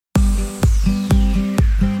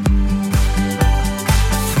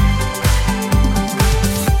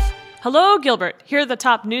Hello, Gilbert. Here are the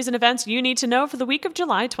top news and events you need to know for the week of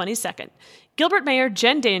July 22nd. Gilbert Mayor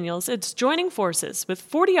Jen Daniels is joining forces with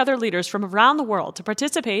 40 other leaders from around the world to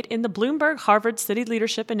participate in the Bloomberg Harvard City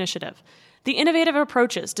Leadership Initiative. The innovative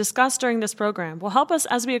approaches discussed during this program will help us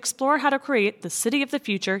as we explore how to create the city of the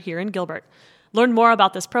future here in Gilbert. Learn more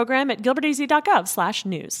about this program at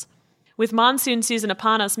gilbertaz.gov/news. With monsoon season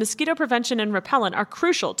upon us, mosquito prevention and repellent are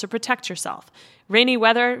crucial to protect yourself. Rainy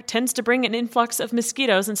weather tends to bring an influx of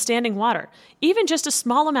mosquitoes in standing water. Even just a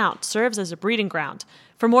small amount serves as a breeding ground.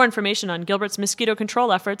 For more information on Gilbert's mosquito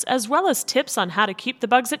control efforts, as well as tips on how to keep the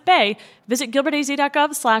bugs at bay, visit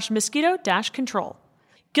gilbertaz.gov/mosquito-control.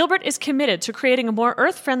 Gilbert is committed to creating a more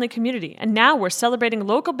earth-friendly community, and now we're celebrating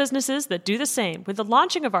local businesses that do the same with the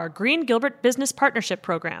launching of our Green Gilbert Business Partnership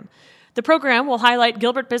Program. The program will highlight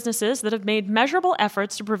Gilbert businesses that have made measurable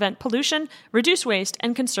efforts to prevent pollution, reduce waste,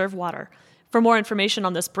 and conserve water. For more information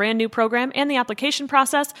on this brand new program and the application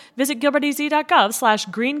process, visit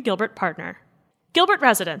gilbertaz.gov/greengilbertpartner. Gilbert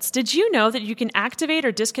residents, did you know that you can activate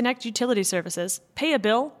or disconnect utility services, pay a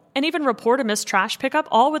bill, and even report a missed trash pickup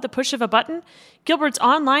all with the push of a button? Gilbert's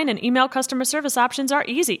online and email customer service options are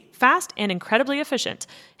easy, fast, and incredibly efficient.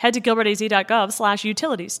 Head to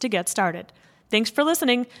gilbertaz.gov/utilities to get started. Thanks for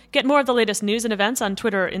listening. Get more of the latest news and events on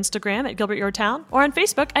Twitter or Instagram at Gilbert Your Town or on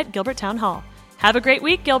Facebook at Gilbert Town Hall. Have a great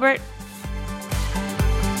week, Gilbert!